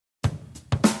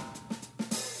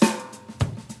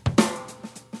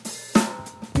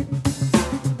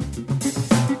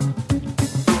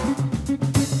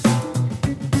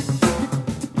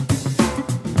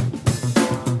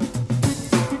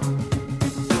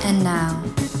And now,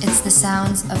 it's the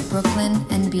sounds of Brooklyn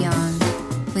and beyond,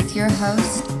 with your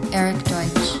host, Eric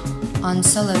Deutsch, on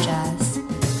Solo Jazz,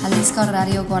 Jalisco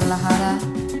Radio Guadalajara,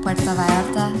 Puerto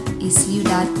Vallarta y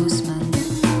Ciudad Guzmán.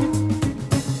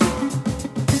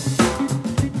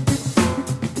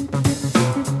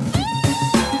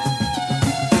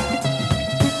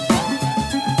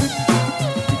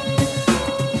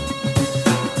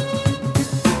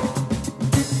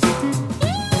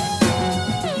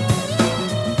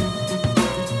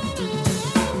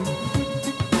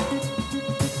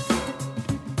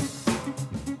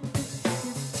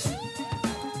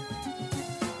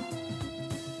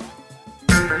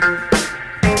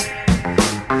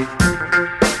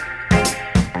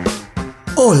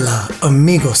 Hola,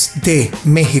 amigos de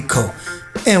Mexico,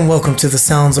 and welcome to the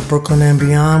Sounds of Brooklyn and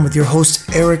Beyond with your host,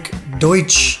 Eric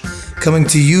Deutsch, coming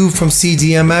to you from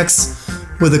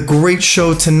CDMX with a great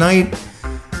show tonight.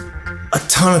 A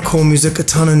ton of cool music, a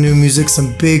ton of new music,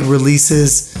 some big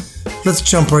releases. Let's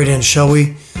jump right in, shall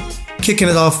we? Kicking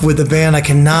it off with a band I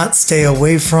cannot stay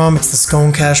away from. It's the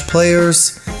Scone Cash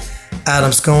Players.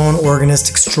 Adam Scone, organist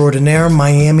extraordinaire,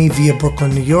 Miami via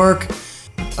Brooklyn, New York.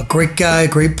 A great guy,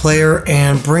 great player,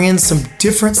 and bringing some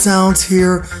different sounds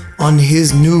here on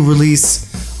his new release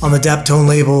on the Daptone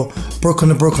label, Brooklyn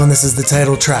to Brooklyn. This is the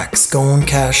title track, Scone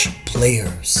Cash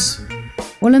Players.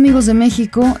 Hola amigos de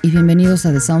México y bienvenidos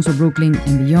a The Sounds of Brooklyn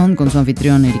and Beyond con su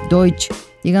anfitrión Eric Deutsch,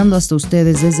 llegando hasta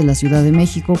ustedes desde la Ciudad de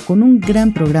México con un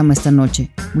gran programa esta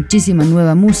noche. Muchísima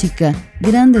nueva música,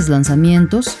 grandes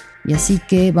lanzamientos. Y así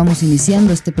que vamos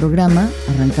iniciando este programa,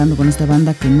 arrancando con esta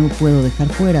banda que no puedo dejar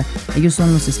fuera. Ellos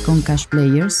son los Scone Cash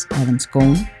Players, Adam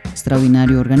Scone,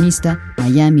 extraordinario organista,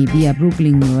 Miami vía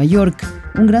Brooklyn, Nueva York,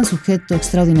 un gran sujeto,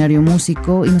 extraordinario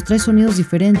músico y nos trae sonidos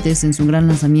diferentes en su gran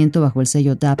lanzamiento bajo el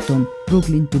sello Daptone.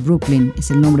 Brooklyn to Brooklyn es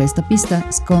el nombre de esta pista,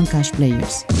 Scone Cash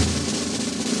Players.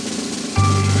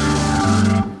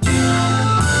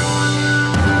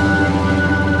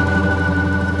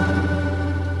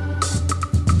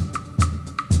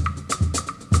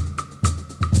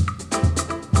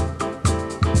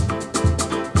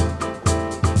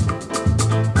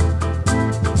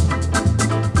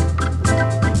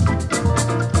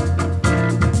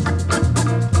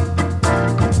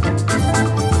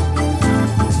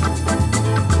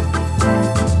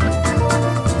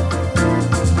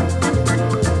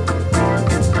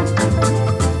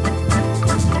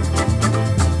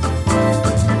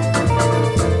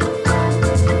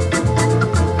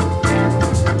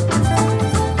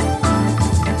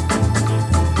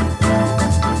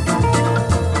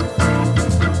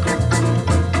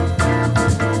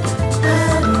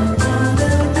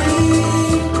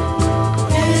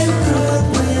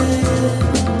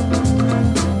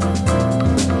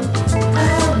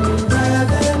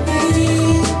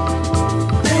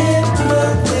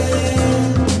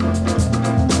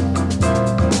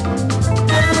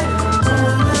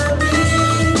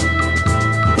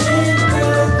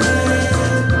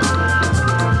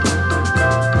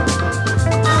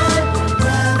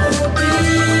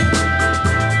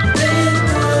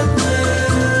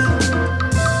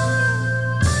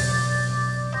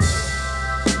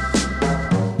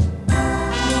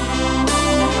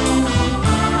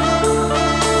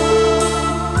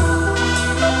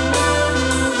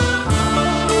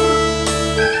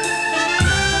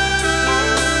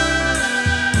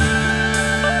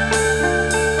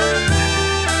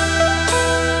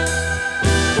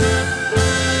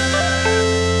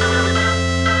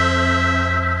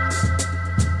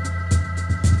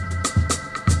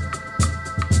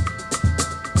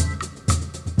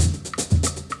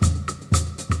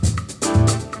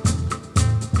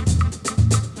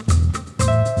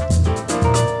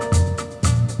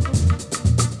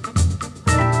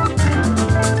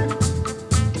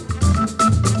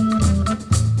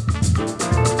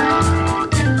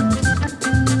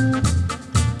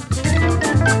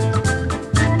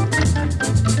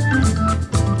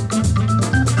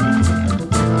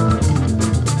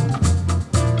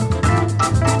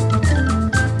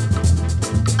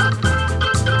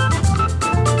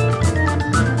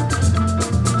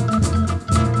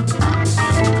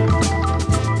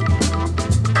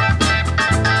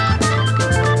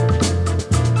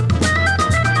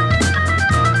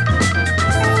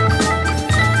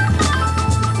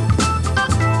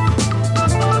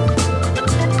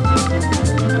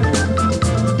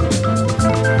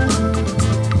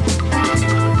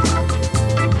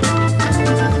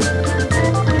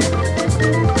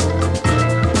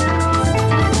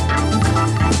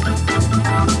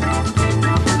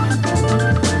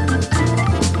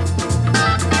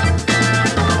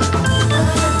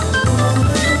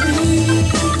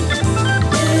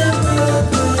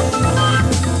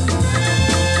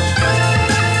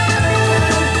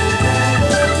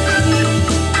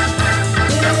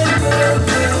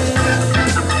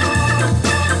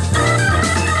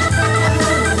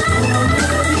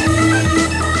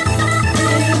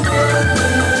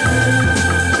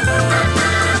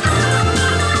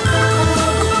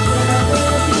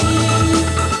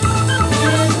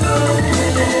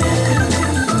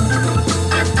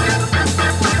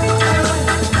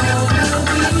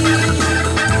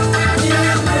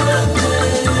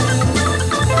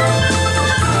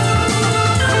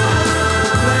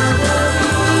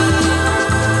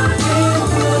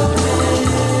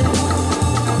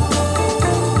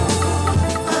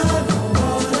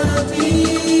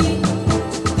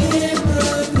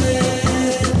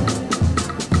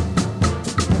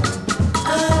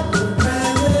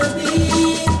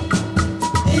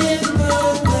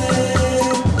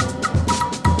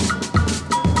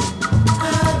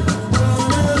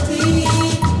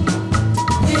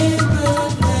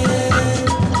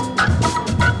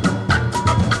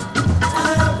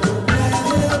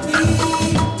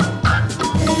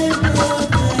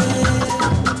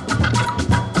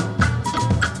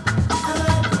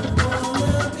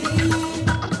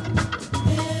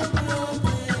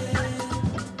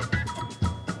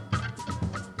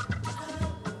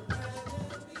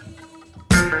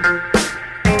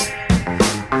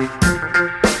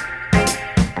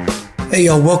 Hey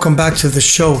yo, welcome back to the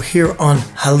show here on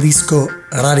Jalisco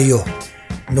Radio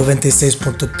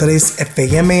 96.3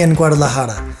 FM en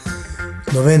Guadalajara,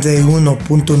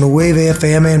 91.9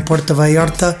 FM en Puerto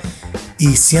Vallarta y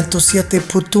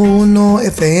 107.1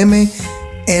 FM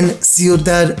en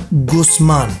Ciudad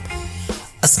Guzmán.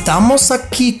 Estamos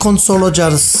aquí con Solo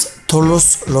Jazz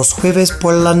todos los jueves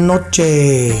por la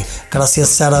noche. Gracias,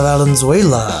 Sara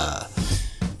Valenzuela.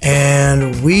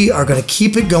 And we are going to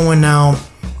keep it going now.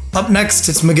 Up next,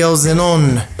 it's Miguel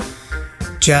Zenon,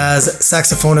 jazz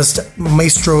saxophonist,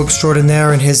 maestro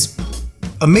extraordinaire, and his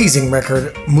amazing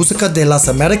record, Música de las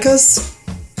Américas.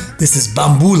 This is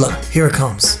Bambula. Here it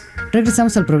comes.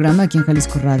 Regresamos al programa aquí en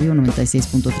Jalisco Radio,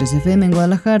 96.3 FM en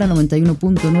Guadalajara,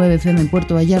 91.9 FM en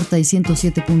Puerto Vallarta y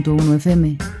 107.1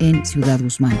 FM en Ciudad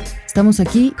Guzmán. Estamos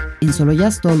aquí en Solo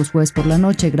Jazz todos los jueves por la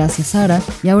noche, gracias Sara.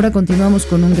 Y ahora continuamos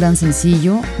con un gran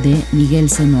sencillo de Miguel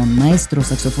Zenon, maestro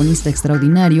saxofonista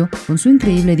extraordinario, con su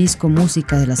increíble disco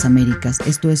Música de las Américas.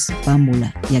 Esto es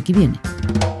Bambula, y aquí viene.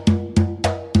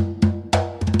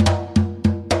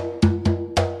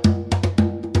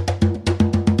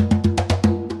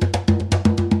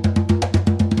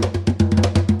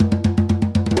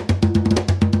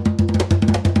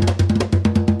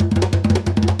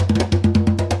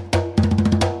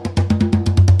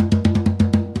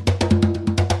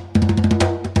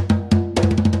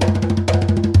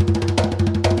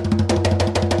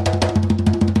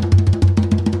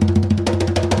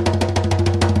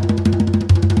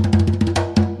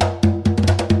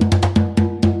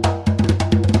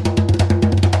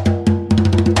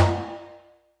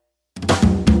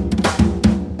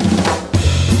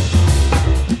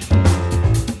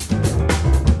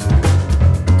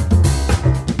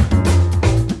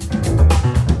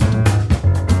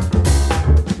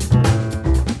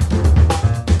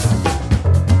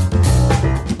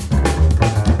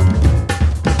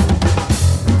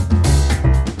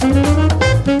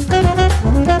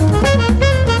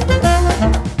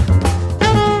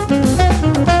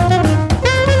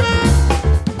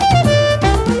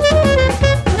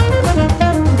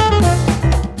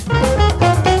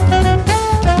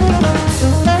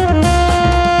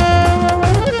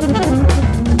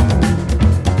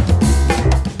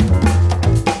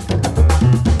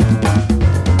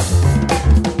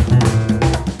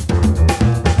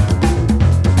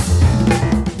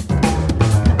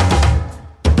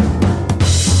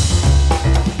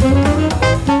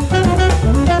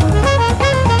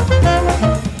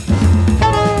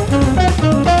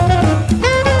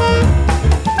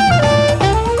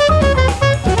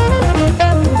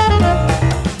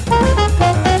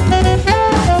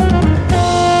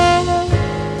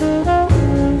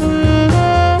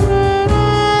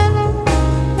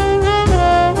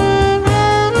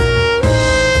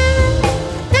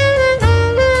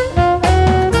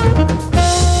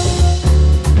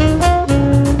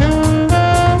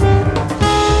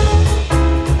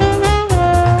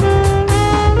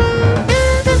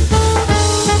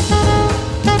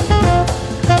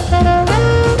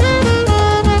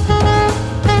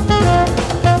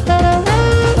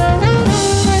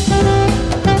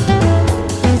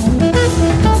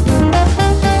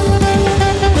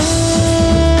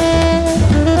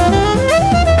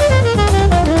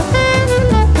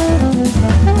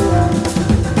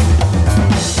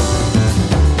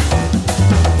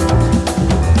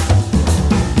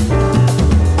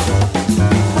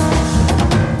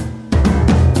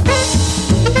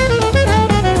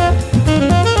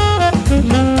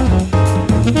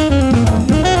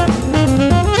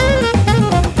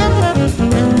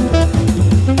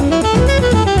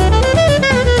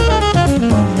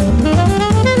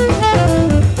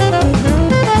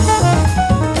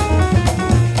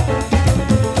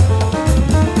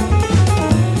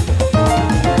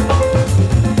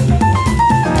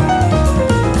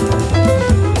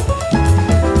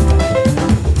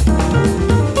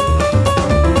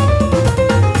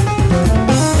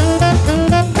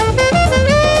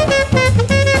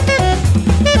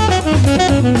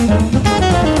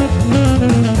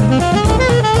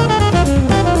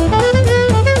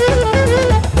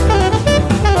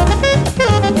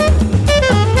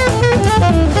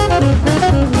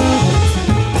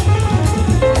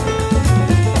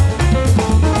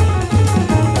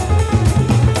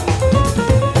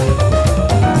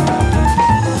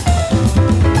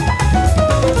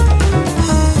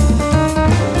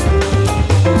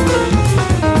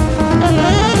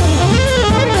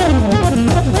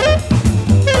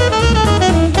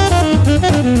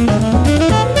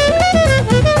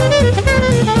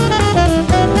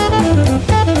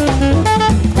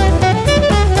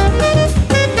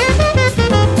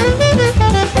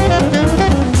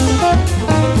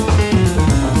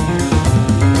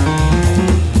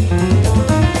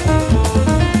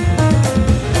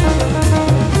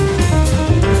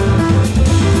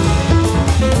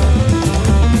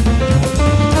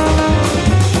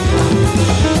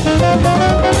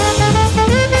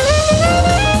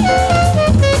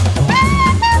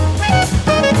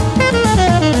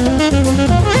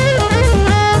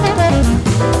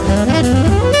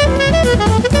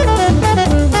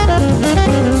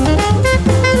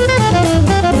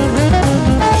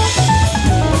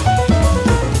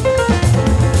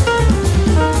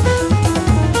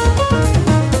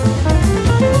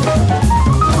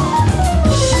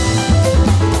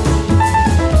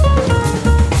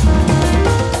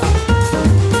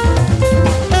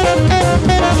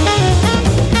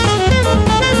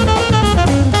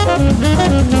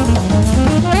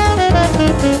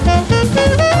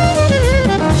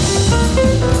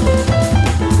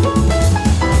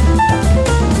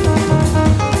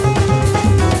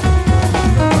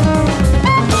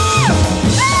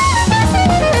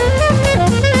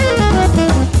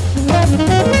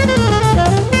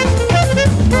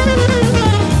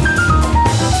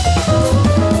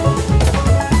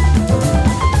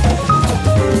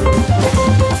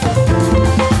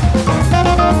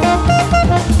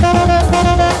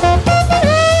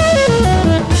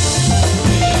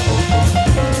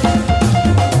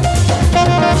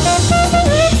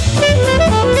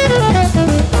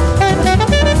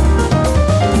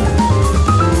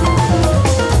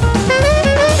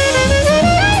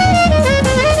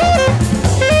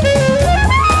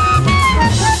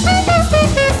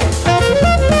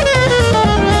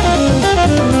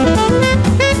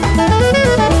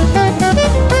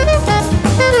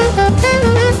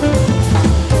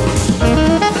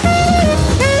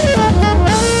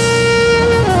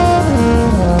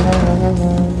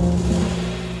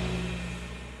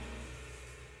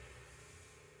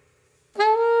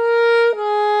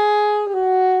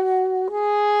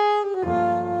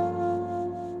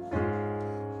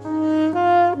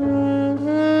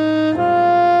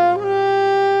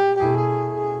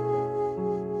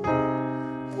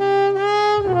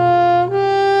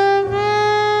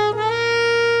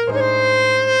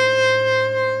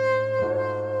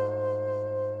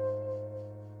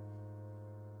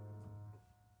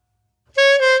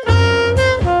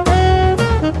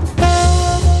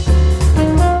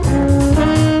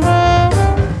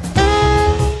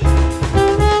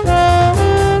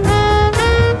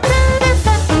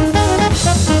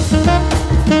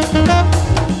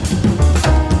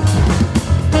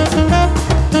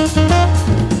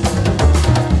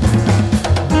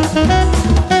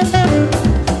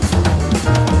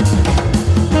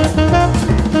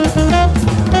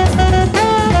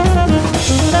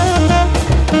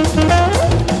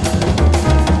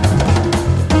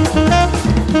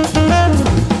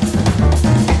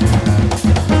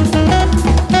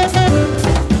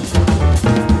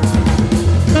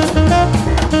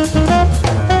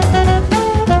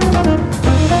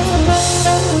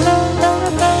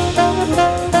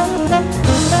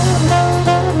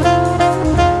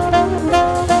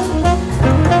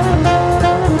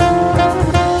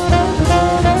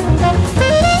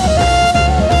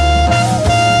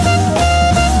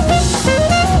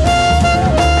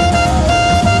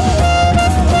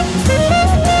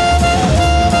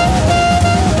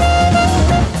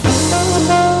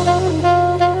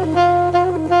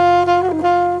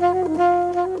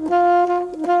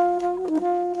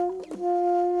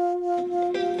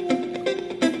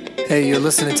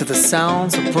 listening to the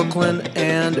sounds of Brooklyn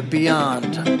and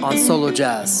beyond on Solo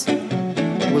Jazz.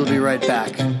 We'll be right back.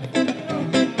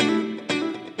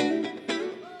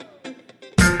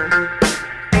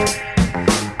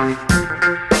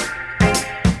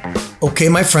 Okay,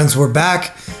 my friends, we're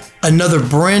back. Another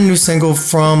brand new single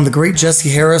from the great Jesse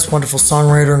Harris, wonderful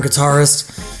songwriter and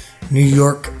guitarist, New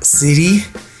York City.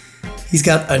 He's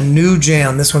got a new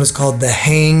jam. This one is called The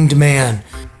Hanged Man.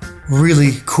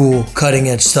 Really cool, cutting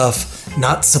edge stuff,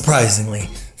 not surprisingly,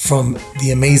 from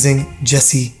the amazing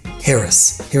Jesse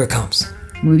Harris. Here it comes.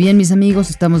 Muy bien, mis amigos,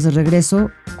 estamos de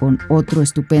regreso con otro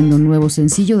estupendo nuevo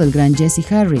sencillo del gran Jesse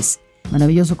Harris,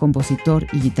 maravilloso compositor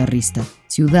y guitarrista,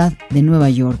 ciudad de Nueva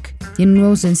York. Tiene un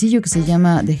nuevo sencillo que se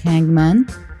llama The Hanged Man,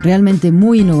 realmente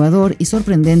muy innovador y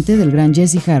sorprendente del gran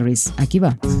Jesse Harris. Aquí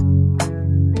va.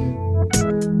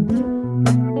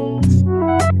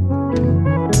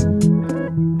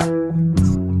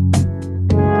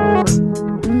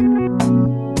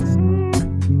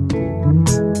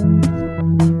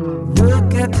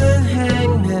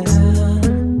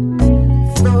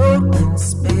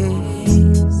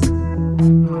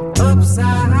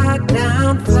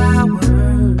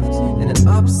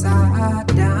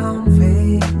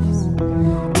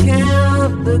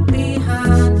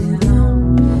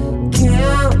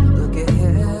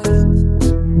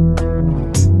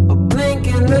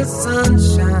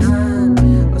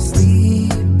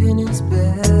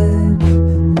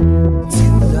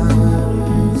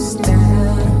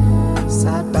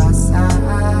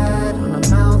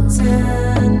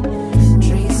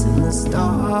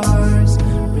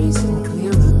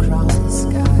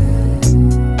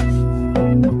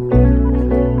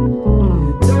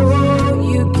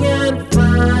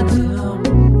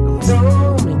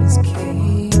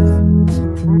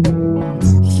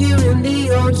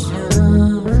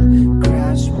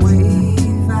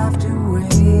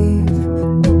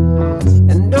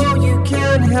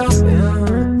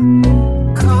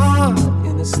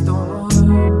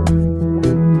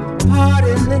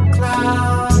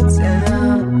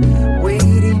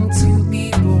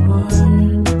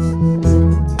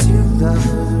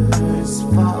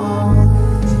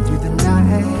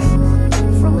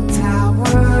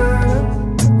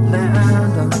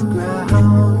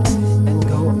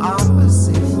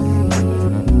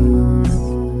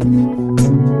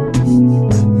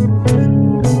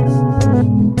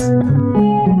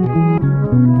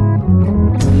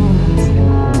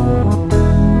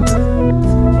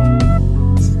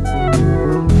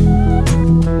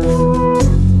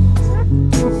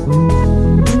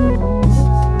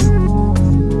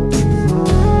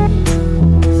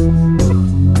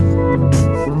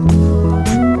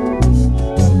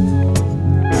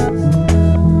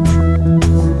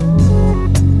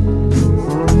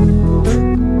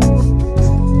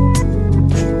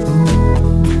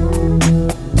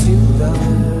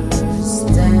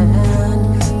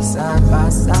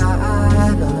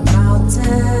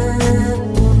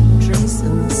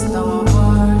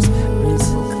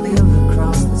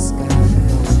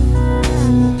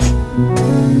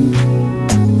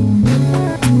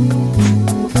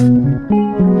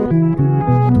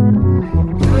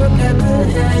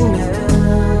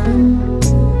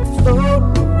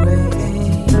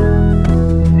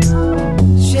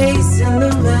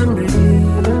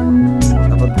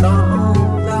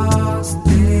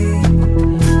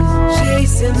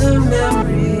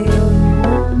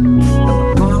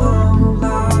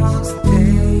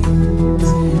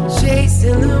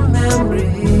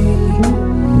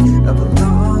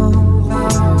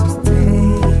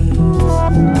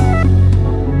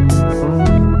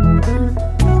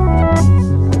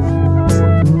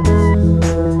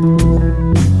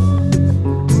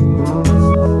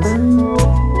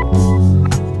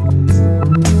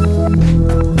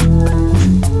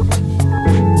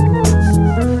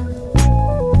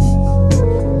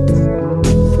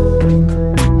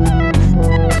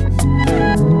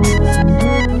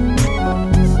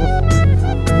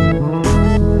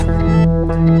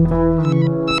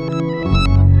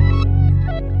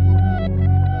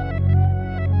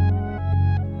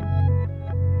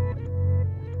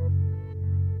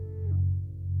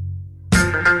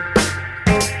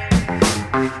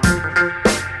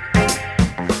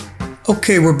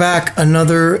 Okay, we're back.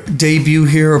 Another debut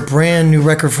here, a brand new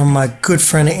record from my good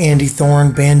friend Andy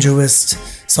Thorn, banjoist,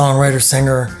 songwriter,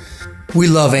 singer. We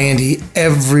love Andy.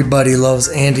 Everybody loves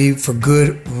Andy for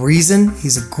good reason.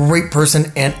 He's a great person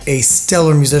and a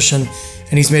stellar musician,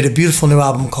 and he's made a beautiful new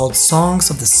album called Songs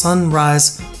of the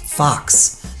Sunrise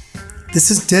Fox.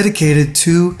 This is dedicated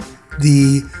to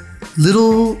the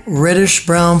little reddish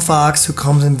brown fox who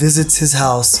comes and visits his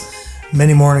house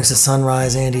many mornings at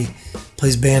sunrise. Andy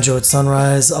plays banjo at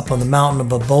sunrise up on the mountain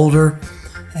above Boulder,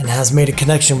 and has made a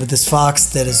connection with this fox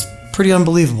that is pretty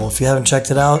unbelievable. If you haven't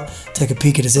checked it out, take a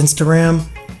peek at his Instagram,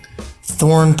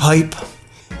 Thorn Pipe.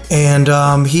 And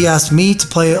he asked me to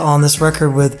play on this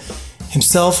record with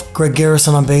himself, Greg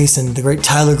Garrison on bass, and the great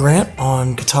Tyler Grant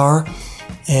on guitar.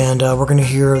 And we're going to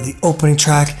hear the opening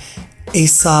track,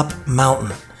 Aesop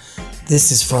Mountain.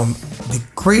 This is from the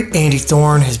great Andy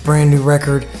Thorn, his brand new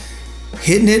record,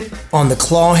 hitting it on the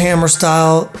claw hammer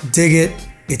style. Dig it,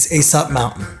 it's Aesop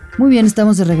Mountain. Muy bien,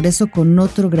 estamos de regreso con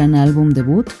otro gran álbum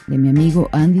debut de mi amigo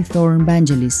Andy Thorn,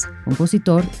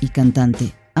 compositor y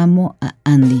cantante. Amo a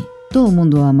Andy. Todo el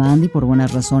mundo ama a Andy por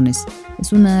buenas razones.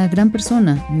 Es una gran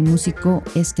persona y un músico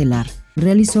estelar.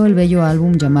 Realizó el bello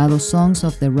álbum llamado Songs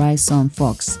of the Rye-Sun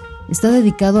Fox. Está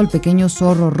dedicado al pequeño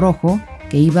zorro rojo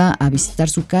que iba a visitar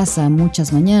su casa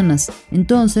muchas mañanas.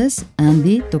 Entonces,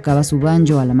 Andy tocaba su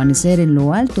banjo al amanecer en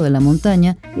lo alto de la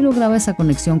montaña y lograba esa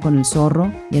conexión con el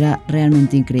zorro y era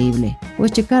realmente increíble.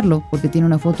 Puedes checarlo porque tiene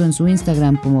una foto en su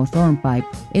Instagram como Thornpipe.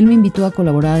 Él me invitó a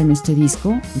colaborar en este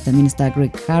disco y también está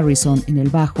Greg Harrison en el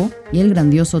bajo y el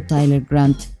grandioso Tyler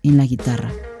Grant en la guitarra.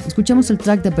 Escuchamos el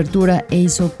track de apertura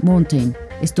Aesop Mountain.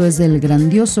 Esto es del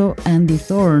grandioso Andy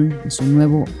Thorn y su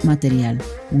nuevo material.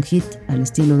 Un hit al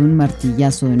estilo de un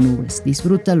martillazo de nubes.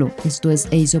 Disfrútalo, esto es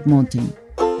Aesop Mountain.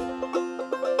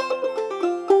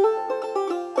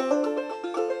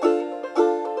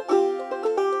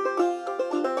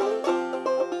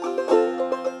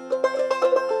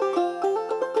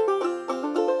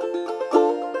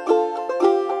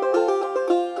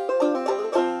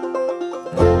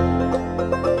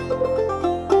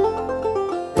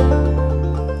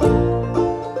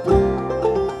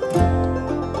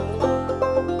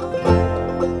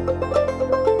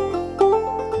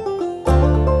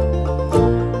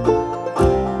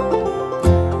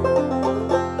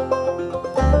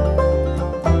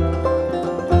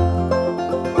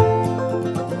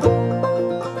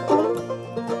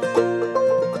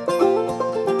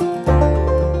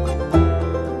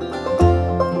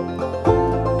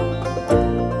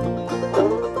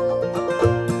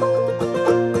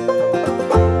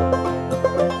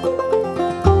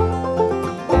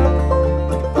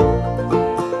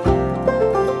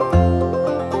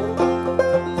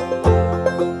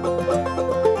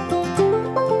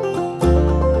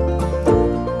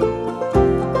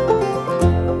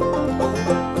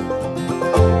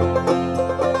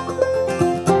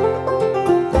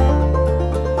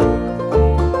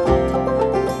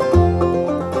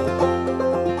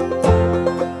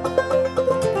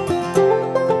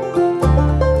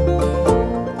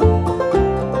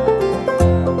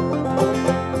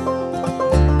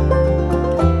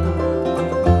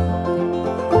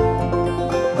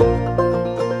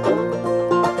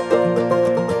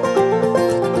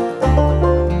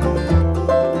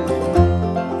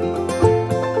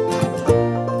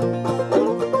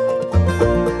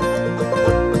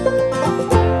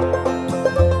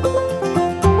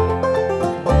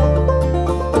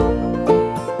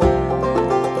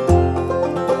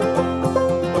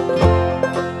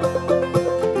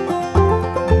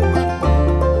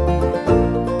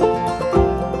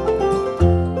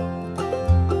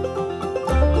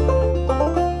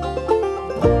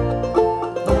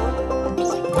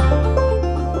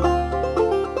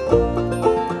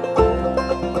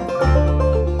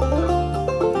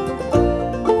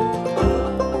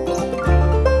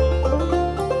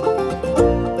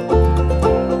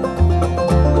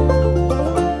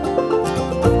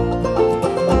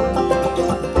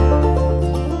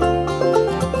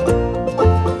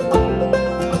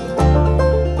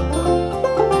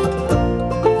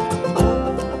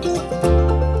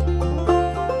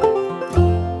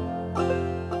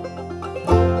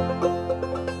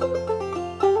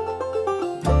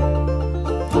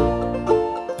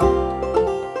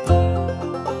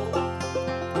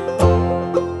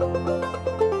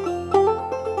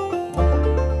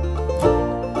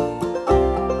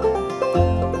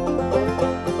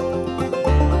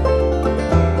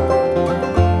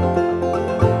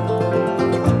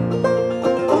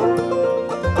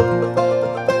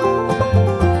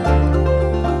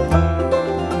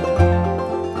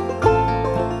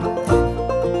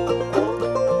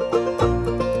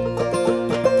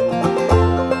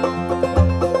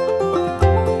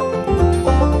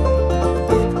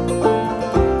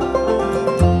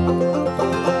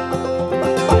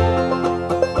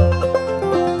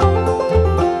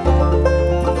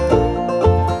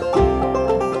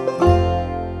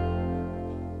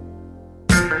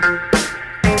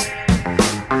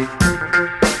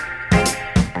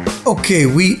 Okay,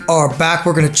 we are back.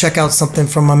 We're going to check out something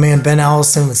from my man Ben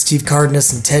Allison with Steve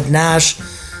Cardenas and Ted Nash.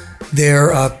 They're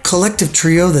a collective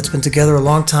trio that's been together a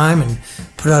long time and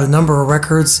put out a number of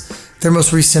records. Their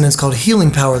most recent is called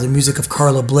Healing Power, the music of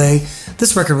Carla Bley.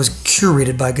 This record was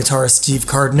curated by guitarist Steve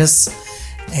Cardenas,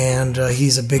 and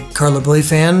he's a big Carla Bley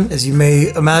fan, as you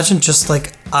may imagine, just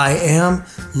like I am.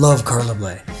 Love Carla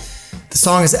Bley. The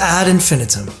song is Ad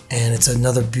Infinitum, and it's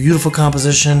another beautiful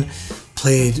composition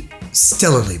played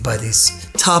stellarly by these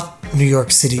top New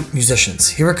York City musicians.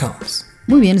 Here it comes.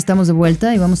 Muy bien, estamos de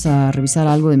vuelta y vamos a revisar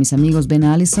algo de mis amigos Ben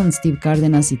Allison, Steve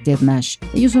Cardenas y Ted Nash.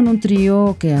 Ellos son un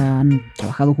trío que han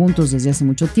trabajado juntos desde hace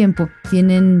mucho tiempo.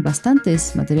 Tienen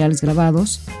bastantes materiales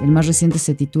grabados. El más reciente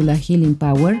se titula Healing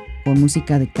Power, con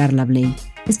música de Carla Bley.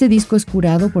 Este disco es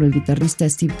curado por el guitarrista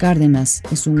Steve Cardenas.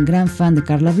 Es un gran fan de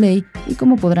Carla Bley y,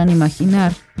 como podrán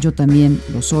imaginar, yo también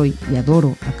lo soy y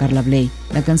adoro a Carla Bley.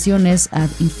 La canción es Ad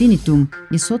Infinitum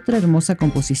y es otra hermosa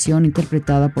composición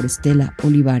interpretada por Estela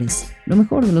Olivares. Lo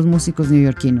mejor de los músicos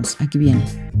neoyorquinos. Aquí viene.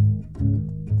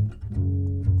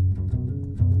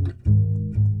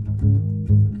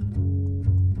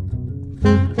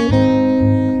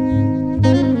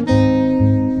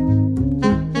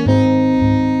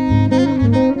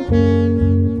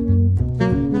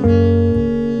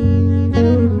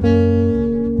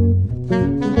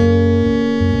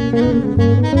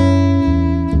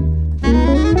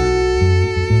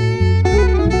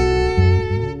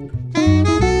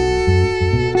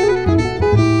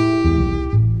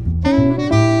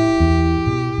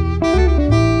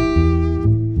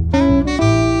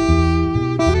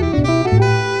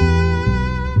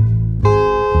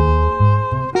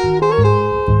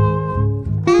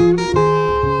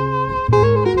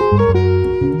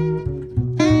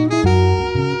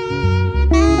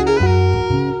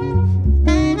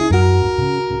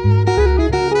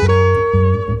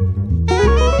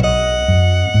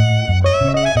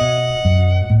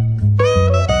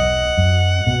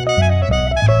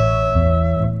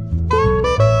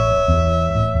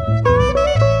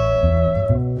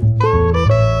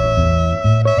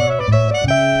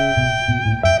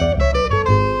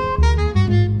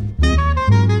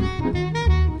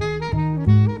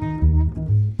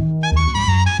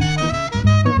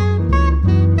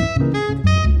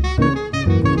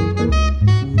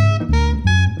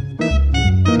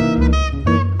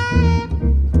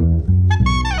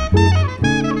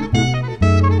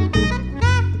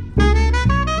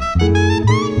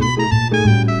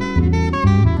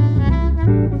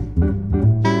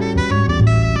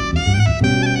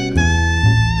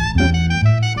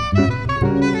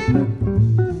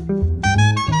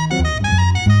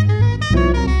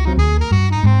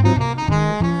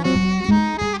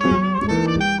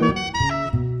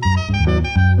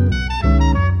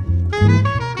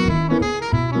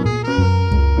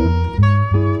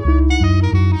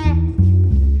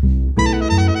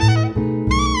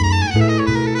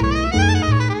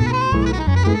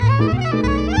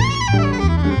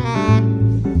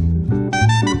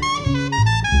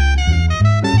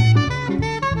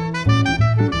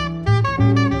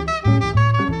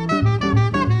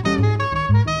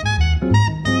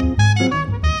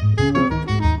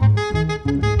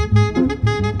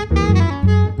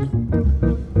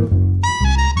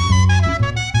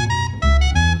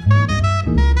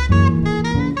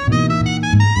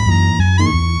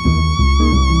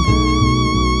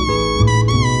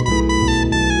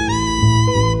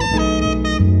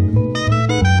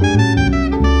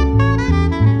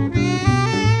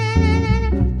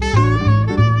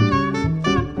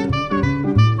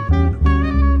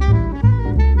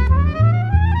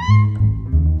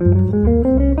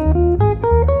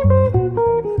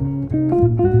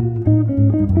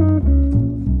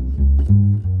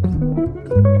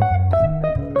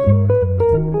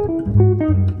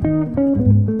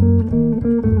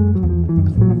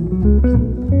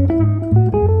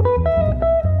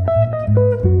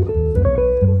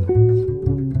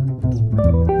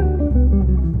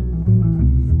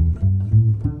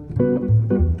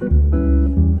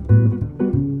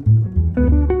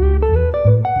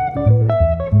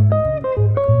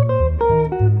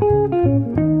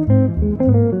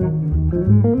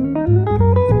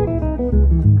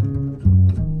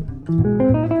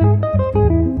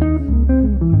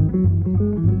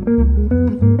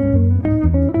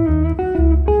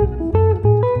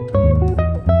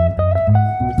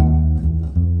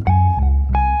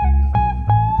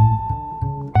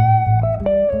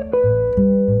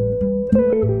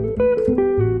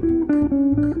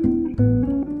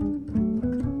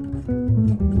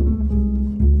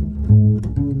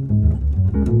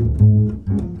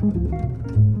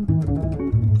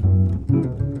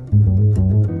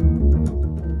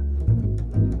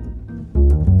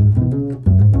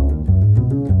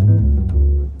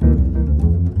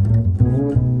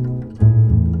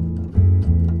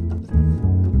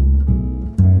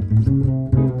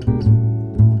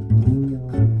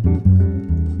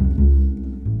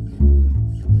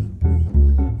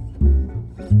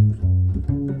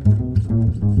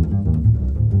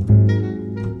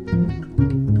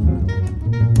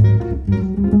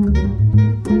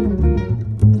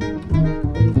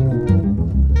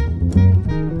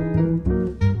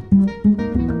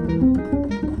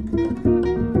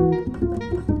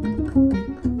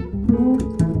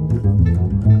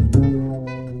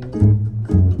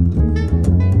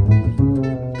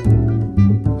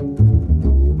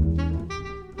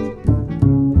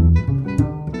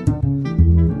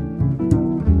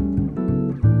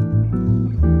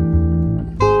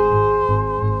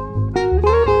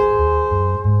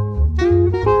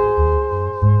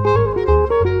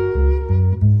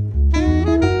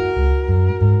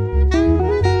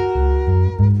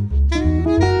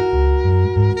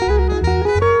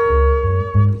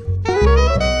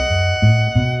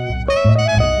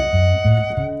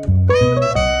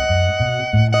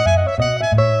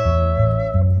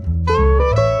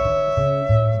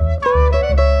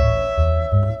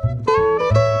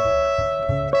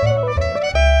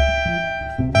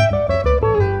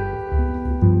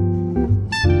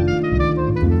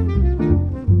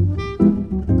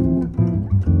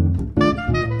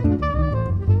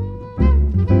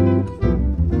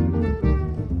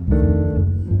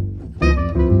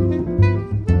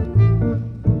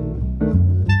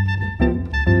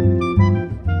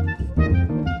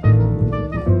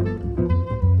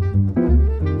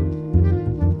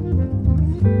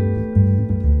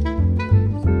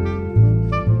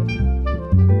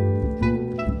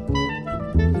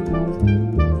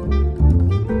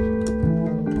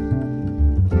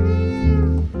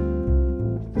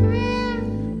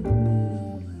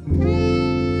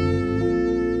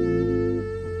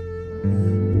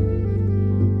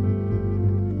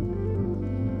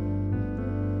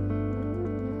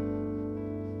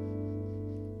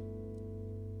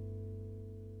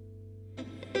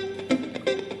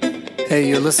 Hey,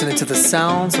 you're listening to the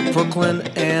sounds of Brooklyn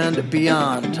and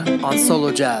beyond on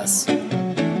Solo Jazz.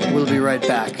 We'll be right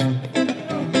back.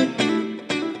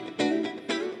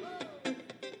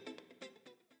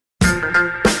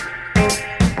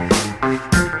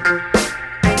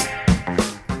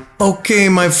 Okay,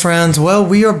 my friends. Well,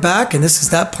 we are back, and this is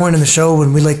that point in the show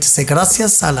when we like to say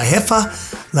gracias a la jefa,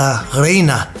 la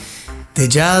reina de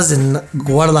jazz en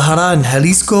Guadalajara, en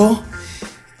Jalisco.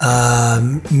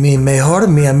 Mi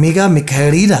amiga, mi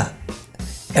querida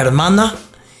hermana,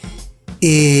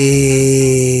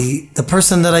 the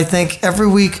person that I thank every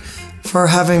week for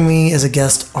having me as a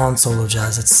guest on Solo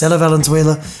Jazz. It's Sara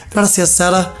Valenzuela. Gracias,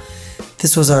 Sara.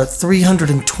 This was our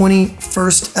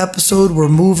 321st episode. We're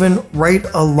moving right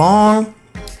along,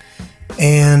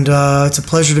 and it's a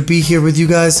pleasure to be here with you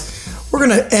guys. We're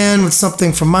going to end with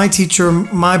something from my teacher,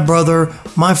 my brother,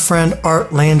 my friend,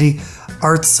 Art Lande.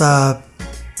 Art's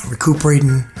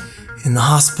recuperating in the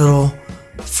hospital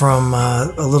from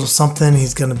a little something.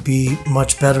 He's going to be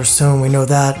much better soon. We know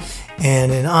that.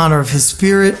 And in honor of his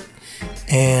spirit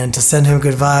and to send him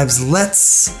good vibes,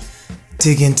 let's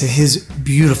dig into his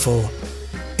beautiful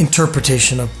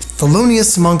interpretation of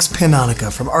Thelonious Monk's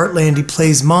Pananica from Art Lande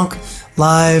Plays Monk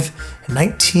live in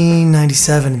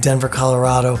 1997 in Denver,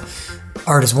 Colorado.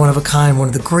 Art is one of a kind, one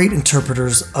of the great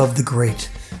interpreters of the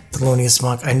great Thelonious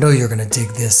Monk. I know you're going to dig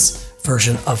this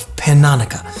version of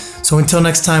Pananica. So until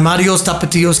next time, adios,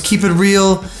 tapatillos, keep it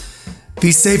real,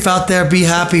 be safe out there, be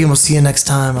happy, and we'll see you next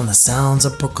time on the sounds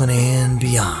of Brooklyn and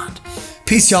beyond.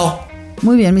 Peace, y'all.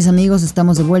 Muy bien, mis amigos,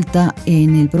 estamos de vuelta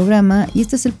en el programa y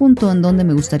este es el punto en donde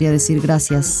me gustaría decir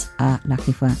gracias a la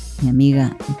jefa, mi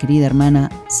amiga, mi querida hermana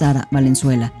Sara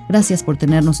Valenzuela. Gracias por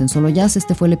tenernos en Solo Jazz.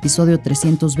 Este fue el episodio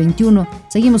 321.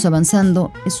 Seguimos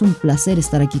avanzando. Es un placer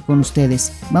estar aquí con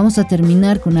ustedes. Vamos a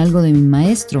terminar con algo de mi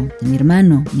maestro, de mi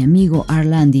hermano, mi amigo Art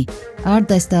Lande.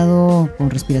 Art ha estado con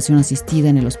respiración asistida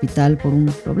en el hospital por un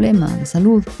problema de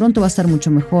salud. Pronto va a estar mucho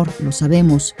mejor, lo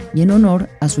sabemos, y en honor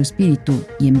a su espíritu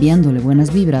y enviándole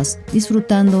buenas vibras,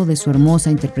 disfrutando de su hermosa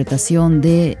interpretación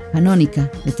de Pananica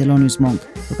de Thelonious Monk,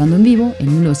 tocando en vivo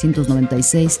en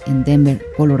 1996 en Denver,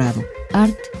 Colorado.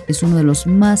 Art es uno de los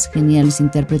más geniales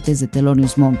intérpretes de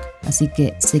Thelonious Monk, así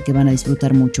que sé que van a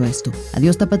disfrutar mucho esto.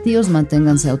 Adiós, tapatíos,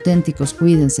 manténganse auténticos,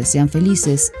 cuídense, sean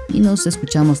felices y nos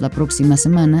escuchamos la próxima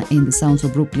semana en The Sounds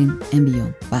of Brooklyn and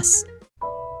Beyond. Paz.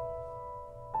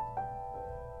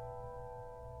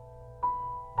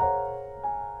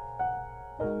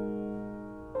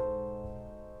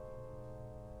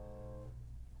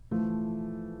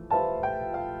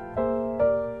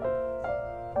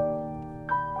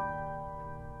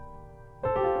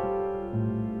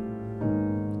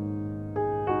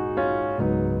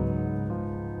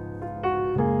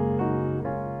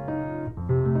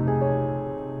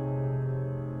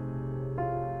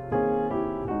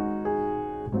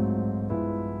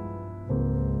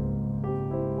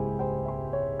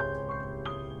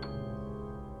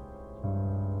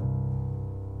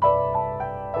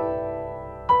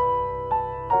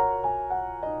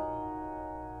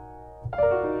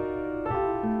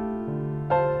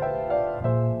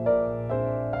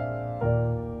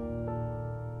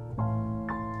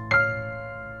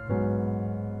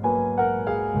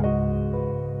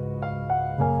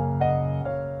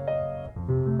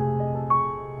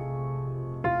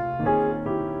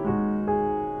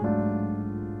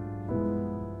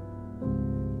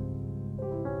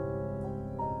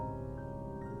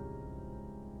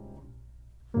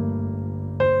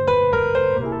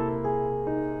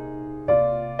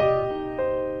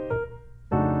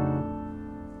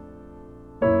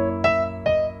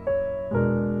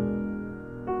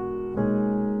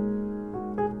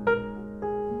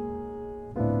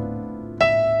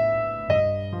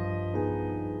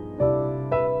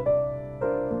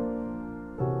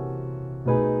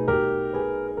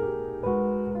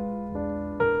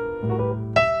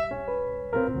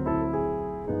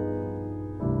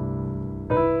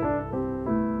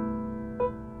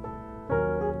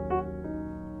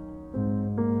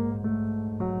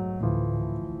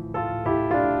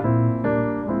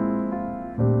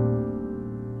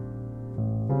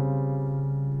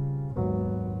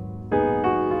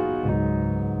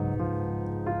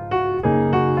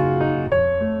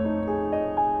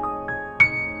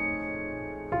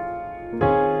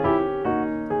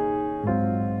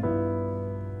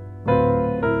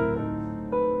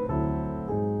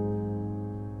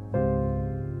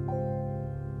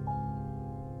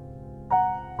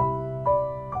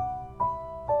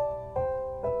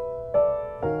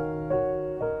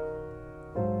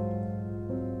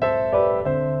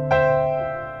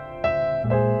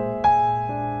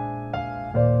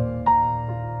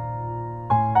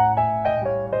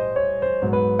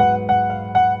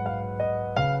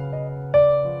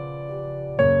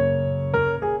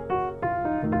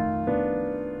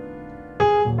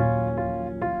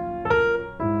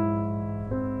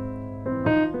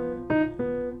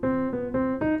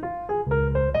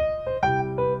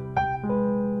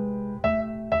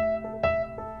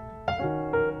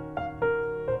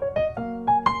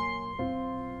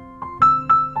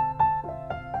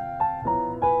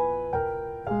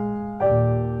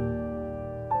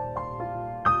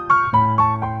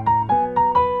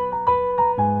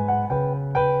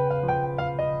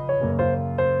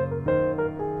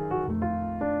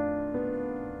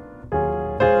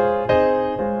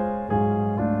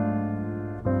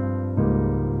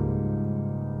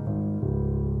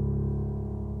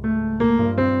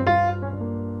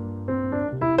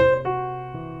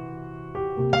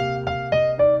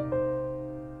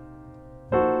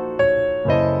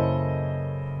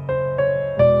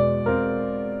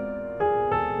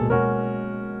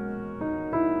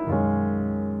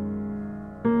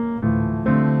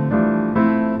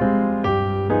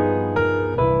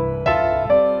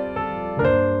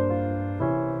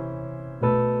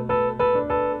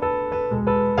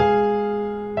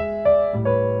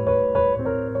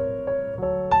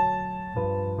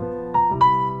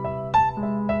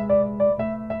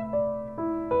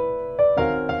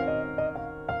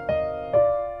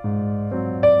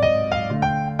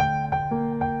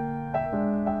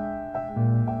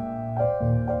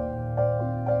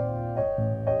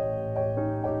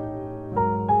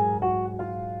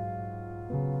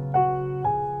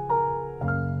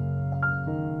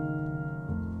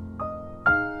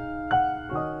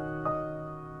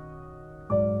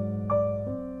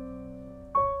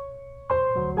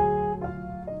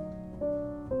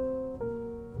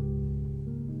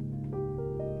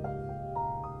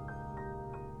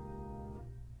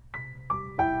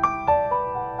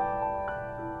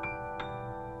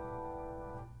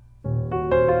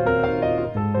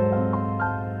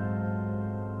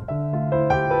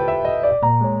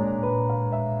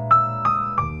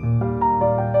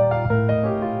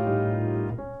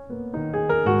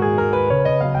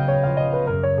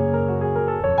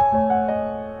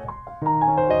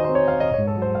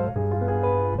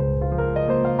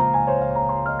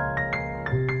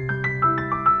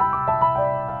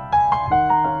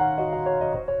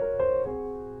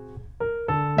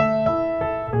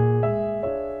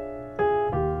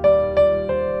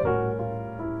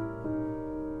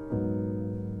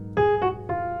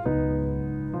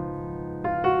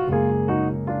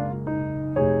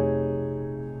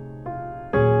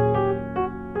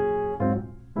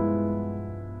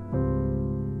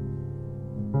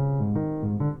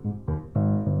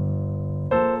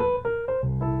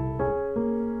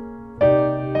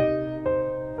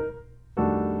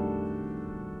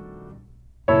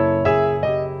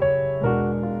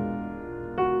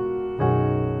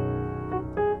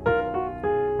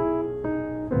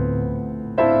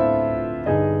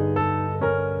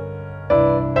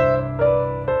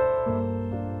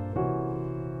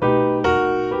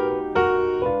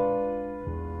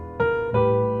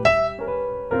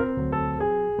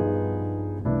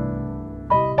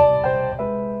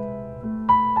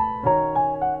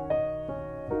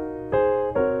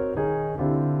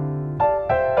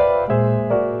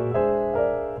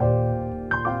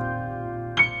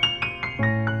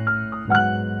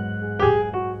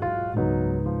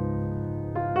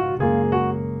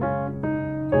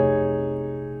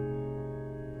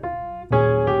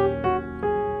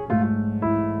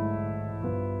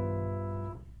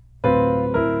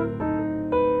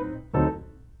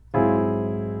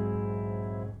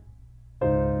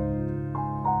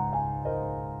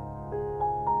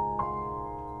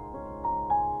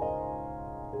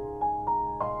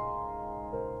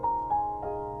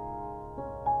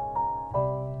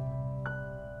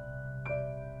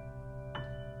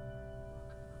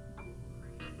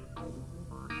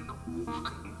 You've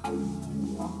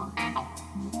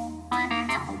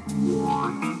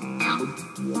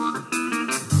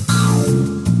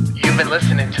been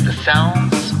listening to the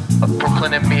sounds of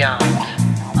Brooklyn and beyond.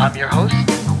 I'm your host,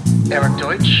 Eric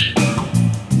Deutsch,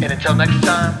 and until next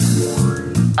time,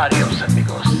 adios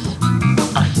amigos.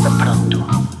 Hasta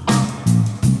pronto.